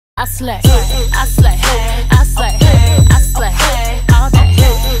I slay, I slay, I slay, I slay, all day.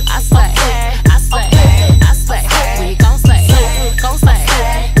 I slay, I slay, I slay. We gon' slay,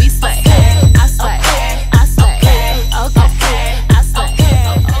 we slay. I slay, I slay, okay. I slay.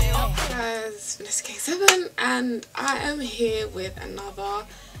 Guys, it's K7 and I am here with another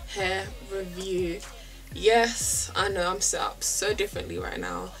hair review. Yes, I know I'm set up so differently right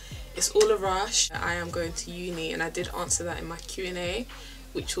now. It's all a rush. I am going to uni and I did answer that in my Q&A,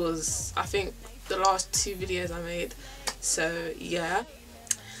 which was, I think, the last 2 videos I made. So yeah,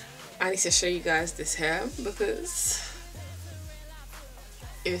 I need to show you guys this hair because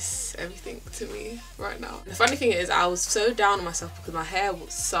it's everything to me right now. The funny thing is, I was so down on myself because my hair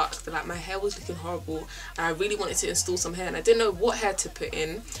sucked. Like, my hair was looking horrible and I really wanted to install some hair and I didn't know what hair to put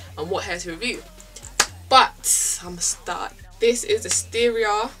in and what hair to review. But I'm gonna start. This is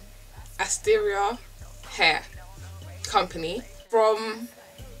Asteria hair company from,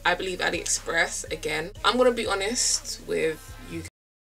 I believe, Aliexpress. Again, I'm gonna be honest with